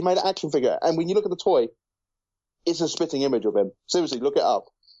 being made an action figure. And when you look at the toy, it's a spitting image of him. Seriously, look it up.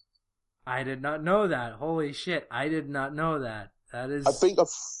 I did not know that. Holy shit, I did not know that. That is... I think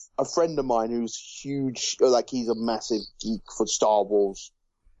a friend of mine who's huge, like he's a massive geek for Star Wars,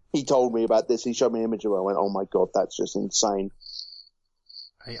 he told me about this. He showed me an image of it. I went, oh my god, that's just insane.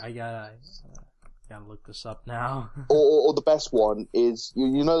 I gotta look this up now. or the best one is,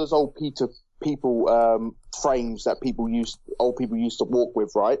 you know those old people frames that old people used to walk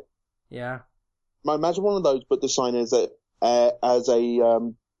with, right? Yeah. Imagine one of those, but the sign is as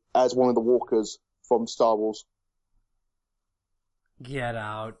one of the walkers from Star Wars. Get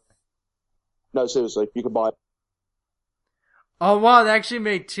out. No, seriously, you can buy it. Oh wow, they actually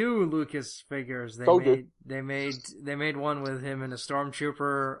made 2 Lucas figures. They made one with him in a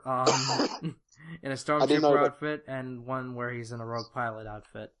stormtrooper outfit, and one where he's in a Rogue Pilot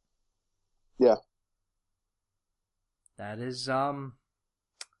outfit. Yeah. That is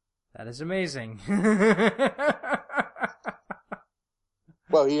That is amazing.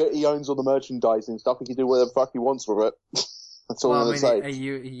 Well, he owns all the merchandising stuff. He can do whatever the fuck he wants with it. That's all I'm going to say. He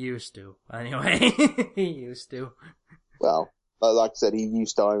used to. Anyway, he used to. Well, like I said, he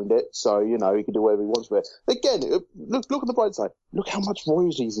used to own it, so, he can do whatever he wants with it. Again, look on the bright side. Look how much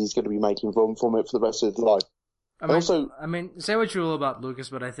royalties he's going to be making from it for the rest of his life. I mean, say what you will about Lucas,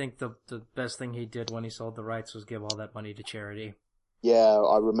 but I think the best thing he did when he sold the rights was give all that money to charity. Yeah,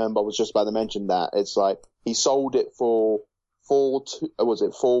 I remember. I was just about to mention that. It's like, he sold it for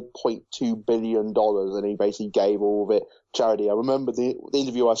 $4.2 billion, and he basically gave all of it charity. I remember the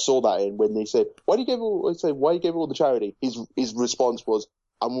interview I saw that in when they said, why do you give all the charity? His response was,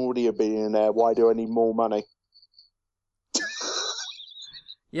 I'm already a billionaire. Why do I need more money?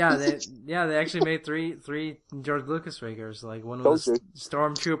 Yeah, they actually made three George Lucas figures. Like one was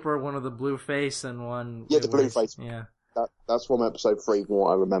Stormtrooper, one of the blue face, and one. Yeah, the blue face. Yeah. That's from episode 3 from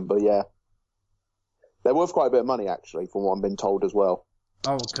what I remember, yeah. They're worth quite a bit of money, actually, from what I've been told as well.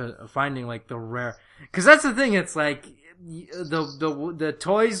 Oh, finding, like, the rare... Because that's the thing, it's like, the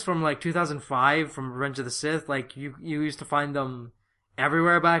toys from, like, 2005 from Revenge of the Sith, like, you used to find them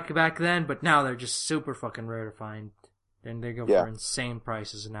everywhere back then, but now they're just super fucking rare to find. And they go for insane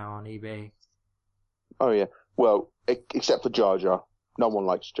prices now on eBay. Oh, yeah. Well, except for Jar Jar. No one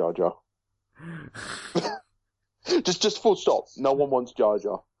likes Jar Jar. just full stop. No one wants Jar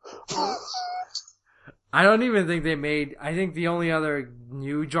Jar. I don't even think they made... I think the only other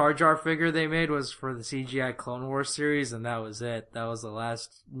new Jar Jar figure they made was for the CGI Clone Wars series, and that was it. That was the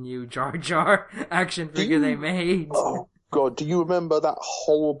last new Jar Jar action figure they made. Oh, God. Do you remember that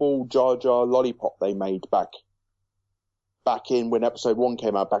horrible Jar Jar lollipop they made back in when episode 1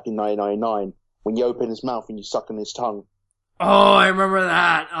 came out, back in 1999, when you open his mouth and you suck on his tongue? Oh, I remember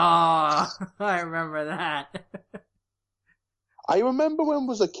that. Oh, I remember that. I remember when I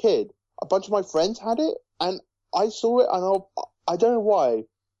was a kid, a bunch of my friends had it, and I saw it, and I don't know why,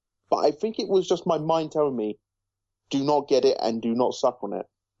 but I think it was just my mind telling me, do not get it and do not suck on it.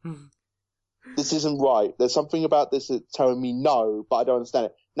 This isn't right. There's something about this that's telling me no, but I don't understand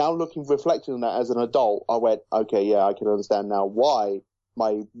it. Now reflecting on that as an adult, I went, okay, yeah, I can understand now why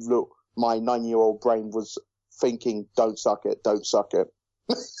my 9-year-old brain was thinking, don't suck it.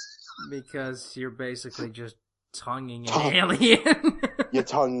 Because you're basically just tonguing an alien. You're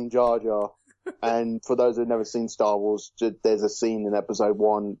tonguing Jar Jar. And for those who've never seen Star Wars, there's a scene in episode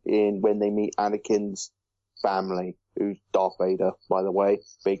 1 when they meet Anakin's family, who's Darth Vader, by the way.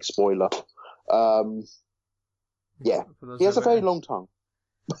 Big spoiler. Yeah. He has a very long tongue.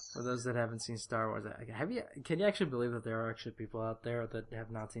 For those that haven't seen Star Wars, can you actually believe that there are actually people out there that have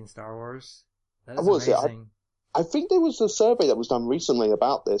not seen Star Wars? That is amazing. I think there was a survey that was done recently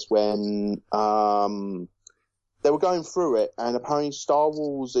about this when they were going through it, and apparently Star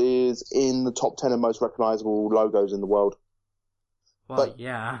Wars is in the top 10 of most recognizable logos in the world. Well,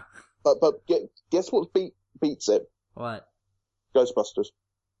 yeah. But guess what beats it? What? Ghostbusters.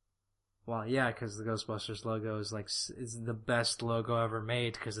 Well, yeah, because the Ghostbusters logo is the best logo ever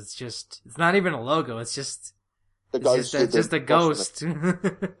made, because it's not even a logo, it's just a ghost.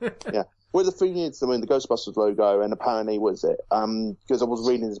 Yeah. Well, the thing is, the Ghostbusters logo, and apparently, because I was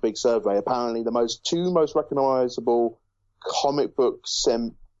reading this big survey, apparently the two most recognizable comic books.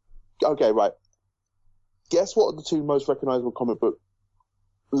 Okay, right. Guess what the two most recognizable comic book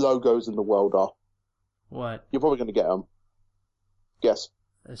logos in the world are? What? You're probably going to get them. Guess.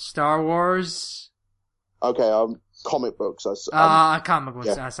 Star Wars. Okay, comic books. Comic books.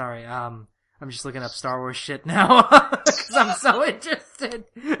 Yeah. Sorry. I'm just looking up Star Wars shit now because I'm so interested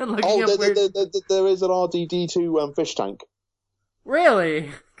in looking up weird... there is an RDD2 fish tank.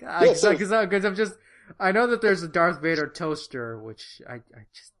 Really? Yes. Because I know that there's a Darth Vader toaster, which I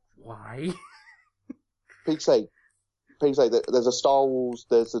just why? Pete's sake, there's a Star Wars,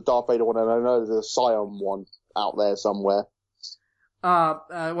 there's a Darth Vader one, and I know there's a Scion one out there somewhere.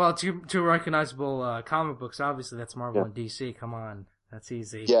 Well, two recognizable comic books. Obviously, that's Marvel and DC. Come on, that's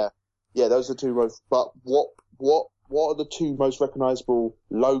easy. Yeah, those are two most. But what are the two most recognizable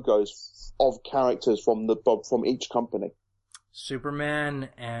logos of characters from each company? Superman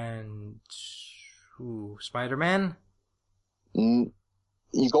and Spider-Man. You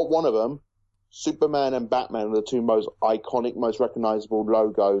got one of them. Superman and Batman are the two most iconic, most recognizable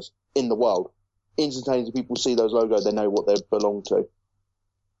logos in the world. Instantaneously, people see those logos, they know what they belong to.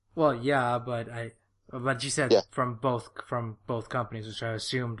 Well, yeah, but you said from both companies, which I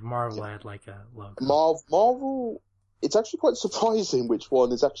assumed Marvel had like a logo. Marvel, it's actually quite surprising which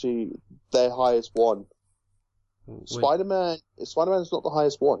one is actually their highest one. Spider-Man is not the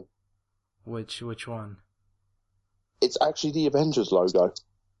highest one. Which one? It's actually the Avengers logo.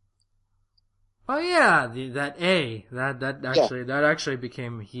 Oh yeah, that actually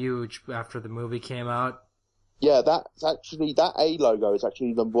became huge after the movie came out. Yeah, that A logo is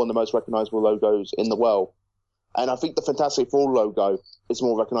actually one of the most recognizable logos in the world. And I think the Fantastic Four logo is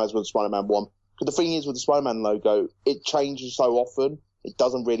more recognizable than Spider-Man 1. Because the thing is with the Spider-Man logo, it changes so often, it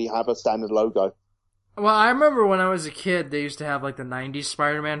doesn't really have a standard logo. Well, I remember when I was a kid, they used to have like the '90s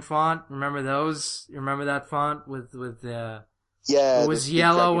Spider-Man font. Remember those? You remember that font with Yeah, it was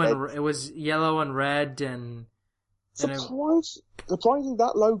yellow and it was yellow and red and surprisingly,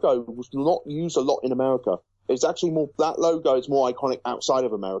 that logo was not used a lot in America. It's actually that logo is more iconic outside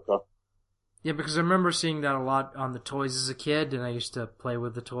of America. Yeah, because I remember seeing that a lot on the toys as a kid, and I used to play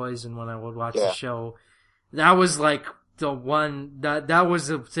with the toys. And when I would watch the show, that was like the one that was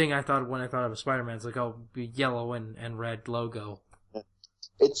the thing I thought when I thought of Spider-Man. It's like, oh, yellow and red logo.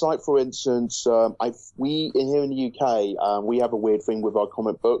 It's like, for instance, here in the UK, we have a weird thing with our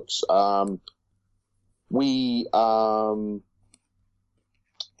comic books. We anthologise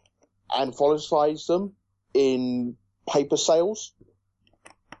them in paper sales.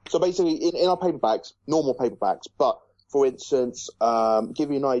 So basically, in our paperbacks, normal paperbacks, but for instance,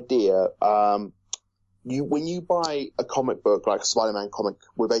 give you an idea, when you buy a comic book like a Spider-Man comic,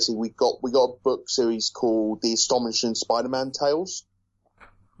 we got a book series called The Astonishing Spider-Man Tales,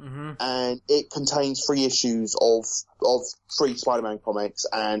 and it contains 3 issues of 3 Spider-Man comics.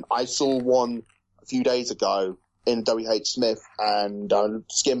 And I saw one a few days ago in W.H. Smith and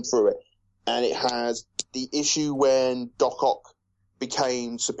skimmed through it, and it has the issue when Doc Ock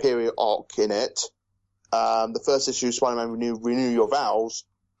became Superior Ock in it. The first issue, Spider-Man Renew Your Vows,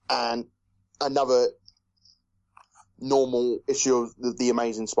 and another normal issue of the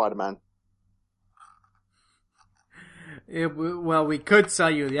Amazing Spider-Man. Well, we could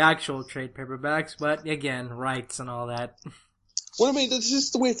sell you the actual trade paperbacks, but again, rights and all that. Well, I mean, this is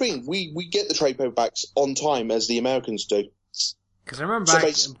the weird thing. We get the trade paperbacks on time as the Americans do. Because I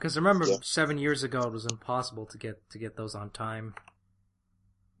remember 7 years ago it was impossible to get those on time.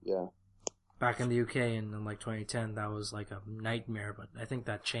 Yeah. Back in the UK in like 2010, that was like a nightmare, but I think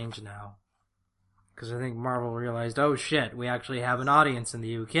that changed now. Because I think Marvel realized, oh shit, we actually have an audience in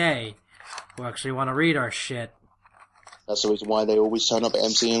the UK who actually want to read our shit. That's the reason why they always turn up at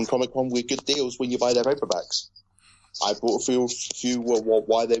MCM and Comic Con with good deals when you buy their paperbacks. I bought a few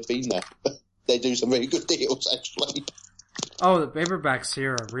why they've been there. They do some very good deals, actually. Oh, the paperbacks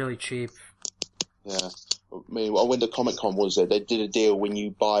here are really cheap. Yeah. I mean, I went to Comic Con, they did a deal when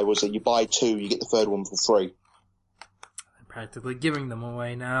you buy 2, you get the third one for free. I'm practically giving them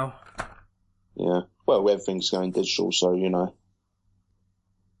away now. Yeah. Well, everything's going digital, so, you know.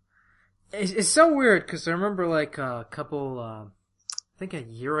 It's so weird, because I remember like a couple, I think a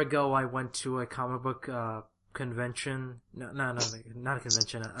year ago I went to a comic book, convention. No, not a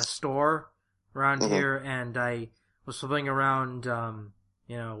convention, a store around here, and I was flipping around,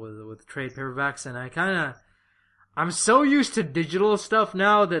 with trade paperbacks, and I'm so used to digital stuff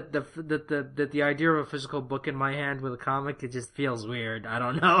now that the idea of a physical book in my hand with a comic, it just feels weird. I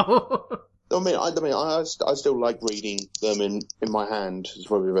don't know. I still like reading them in my hand. Is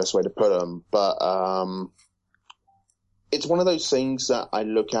probably the best way to put them. But it's one of those things that I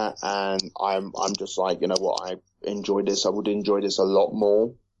look at and I'm just like, you know what, I enjoy this. I would enjoy this a lot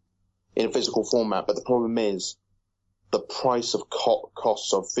more in a physical format. But the problem is the price of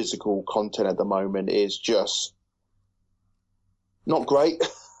costs of physical content at the moment is just not great.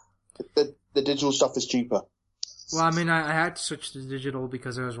 The digital stuff is cheaper. Well, I mean, I had to switch to digital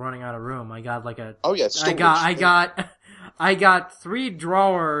because I was running out of room. I got like I got 3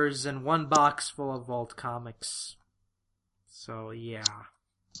 drawers and 1 box full of old comics. So yeah.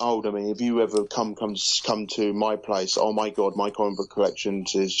 Oh, I mean, if you ever come to my place, oh my god, my comic book collection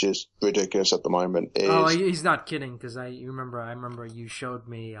is just ridiculous at the moment. Oh, he's not kidding, because I remember you showed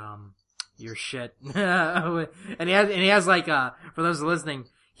me your shit, and he has like for those listening,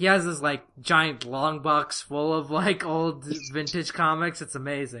 he has this like giant long box full of like old vintage comics. It's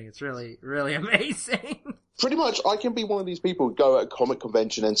amazing. It's really, really amazing. Pretty much, I can be one of these people who go at a comic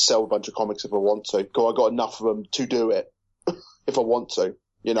convention and sell a bunch of comics if I want to. Because I got enough of them to do it if I want to,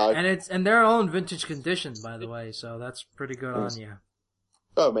 you know. And they're all in vintage condition, by the way. So that's pretty good on you.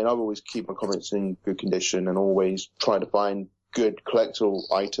 Oh, I mean, I've always keep my comics in good condition and always try to find good collectible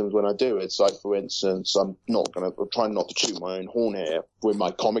items when I do. It's like, for instance, I'm trying not to toot my own horn here with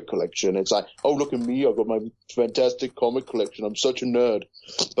my comic collection. It's like, oh, look at me, I've got my fantastic comic collection. I'm such a nerd.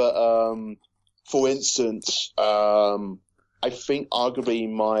 But, for instance, I think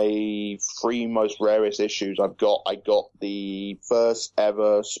arguably my 3 most rarest issues I got the first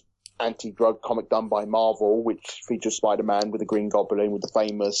ever anti-drug comic done by Marvel, which features Spider-Man with the Green Goblin with the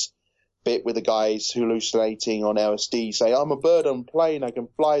famous bit with the guys hallucinating on LSD, say, I'm a bird on a plane, I can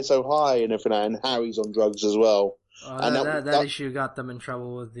fly so high, and everything, and Harry's on drugs as well. And that issue got them in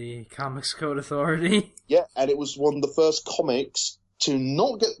trouble with the Comics Code Authority. Yeah, and it was one of the first comics to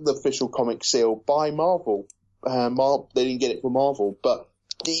not get the official comic seal by Marvel. They didn't get it from Marvel, but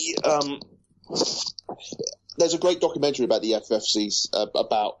there's a great documentary about the FFCs,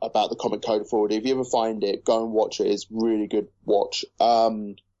 about the Comic Code Authority. If you ever find it, go and watch it. It's really good watch.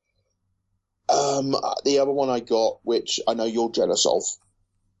 The other one I got, which I know you're jealous of,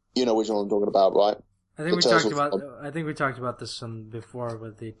 you know which one I'm talking about, right? I think we talked about this one before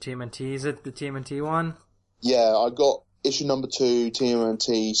with the TMNT. Is it the TMNT one? Yeah, I got issue number 2,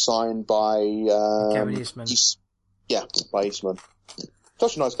 TMNT, signed by Kevin Eastman. By Eastman.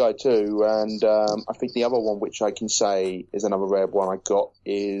 Such a nice guy too, and I think the other one, which I can say is another rare one I got,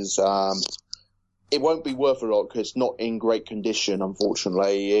 is it won't be worth a lot because it's not in great condition,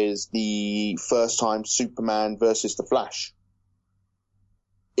 unfortunately. Is the first time Superman versus the Flash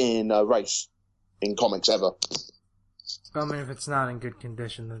in a race in comics ever. I mean, if it's not in good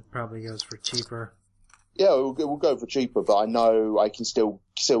condition, it probably goes for cheaper. Yeah, we'll go for cheaper, but I know I can still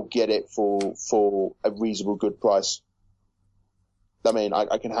get it for a reasonable good price. I mean,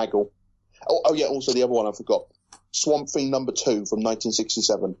 I can haggle. Oh yeah, also the other one I forgot. Swamp Thing number 2 from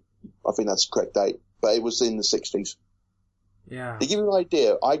 1967. I think that's the correct date, but it was in the 60s. Yeah. To give you an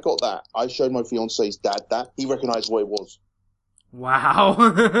idea, I got that. I showed my fiance's dad that. He recognised what it was. Wow.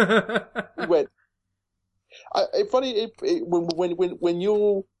 He went. When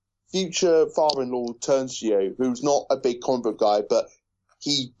your future father-in-law turns to you, who's not a big comic book guy, but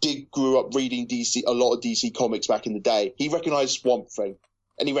he grew up reading a lot of DC comics back in the day. He recognised Swamp Thing,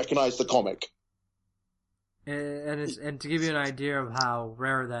 and he recognised the comic. And to give you an idea of how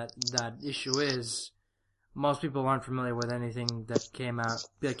rare that issue is, most people aren't familiar with anything that came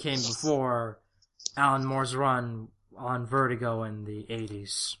before Alan Moore's run on Vertigo in the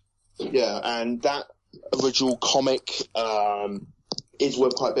 80s. Yeah, and that original comic is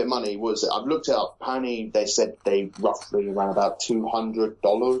worth quite a bit of money. I've looked it up. Apparently, they said they roughly around about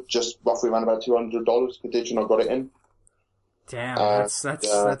 $200, just roughly around about $200 condition I got it in. Damn, that's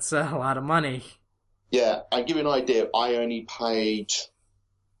a lot of money. Yeah, I'll give you an idea. I only paid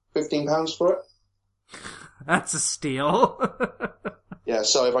 £15 for it. That's a steal. Yeah,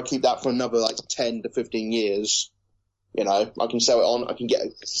 so if I keep that for another 10 to 15 years, you know, I can sell it on. I can get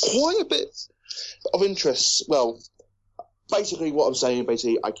quite a bit of interest. Well, basically what I'm saying,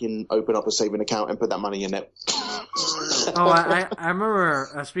 I can open up a saving account and put that money in it. I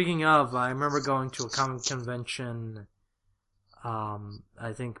remember, speaking of, I remember going to a comic convention,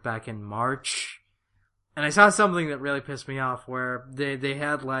 I think back in March, and I saw something that really pissed me off where they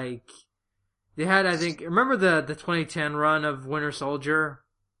had I think, remember the 2010 run of Winter Soldier?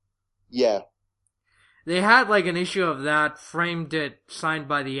 Yeah. They had an issue of that, framed it, signed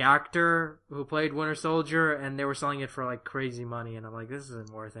by the actor who played Winter Soldier, and they were selling it for crazy money, and I'm like, this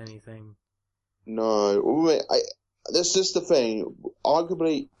isn't worth anything. No, that's just the thing.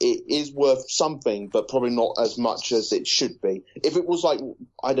 Arguably, it is worth something, but probably not as much as it should be. If it was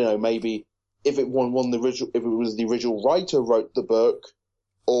I don't know, maybe if it won the original, if it was the original writer wrote the book,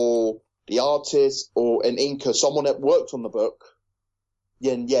 or the artist, or an inker, someone that worked on the book,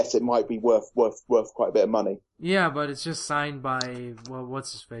 then yes, it might be worth quite a bit of money. Yeah, but it's just signed by, well,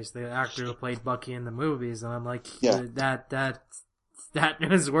 what's his face, the actor who played Bucky in the movies, and I'm like, yeah, that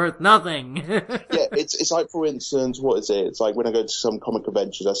is worth nothing. Yeah, it's like, for instance, what is it? It's like when I go to some comic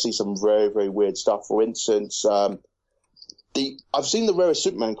conventions, I see some very, very weird stuff. For instance, I've seen the rarest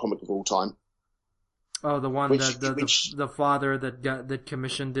Superman comic of all time. Oh, the one the father that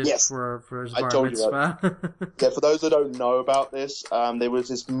commissioned it, yes, for his bar mitzvah. Yeah, for those that don't know about this, there was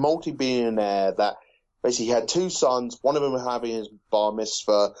this multi-billionaire that basically had 2 sons. One of them was having his bar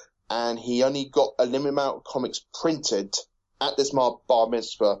mitzvah, and he only got a limited amount of comics printed at this bar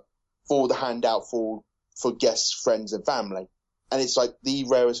mitzvah for the handout for guests, friends, and family. And it's the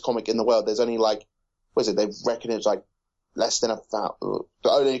rarest comic in the world. There's only they reckon it's less than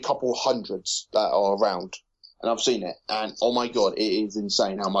only a couple hundreds that are around. And I've seen it. And oh my God, it is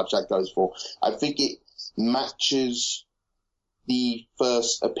insane how much that goes for. I think it matches the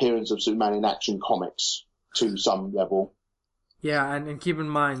first appearance of Superman in Action Comics to some level. Yeah, and keep in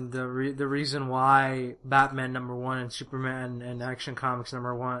mind the reason why Batman #1 and Superman and Action Comics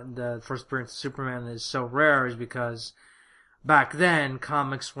 #1, the first appearance of Superman, is so rare is because back then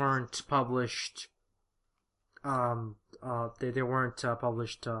comics weren't published. They weren't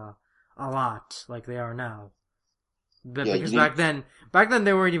published a lot like they are now. But yeah, because back then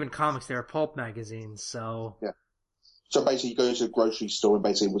they weren't even comics; they were pulp magazines. So yeah. So basically, you go to a grocery store and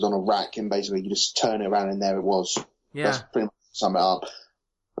basically it was on a rack, and basically you just turn it around and there it was. Yeah. That's pretty much sum it up.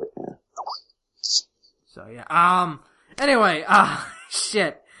 But, yeah. So yeah. Anyway.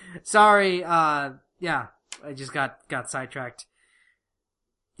 Shit. Sorry. Yeah. I just got sidetracked.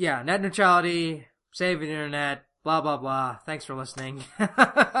 Yeah. Net neutrality. Save the internet. Blah blah blah. Thanks for listening.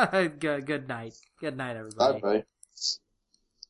 Good night. Good night, everybody. Okay.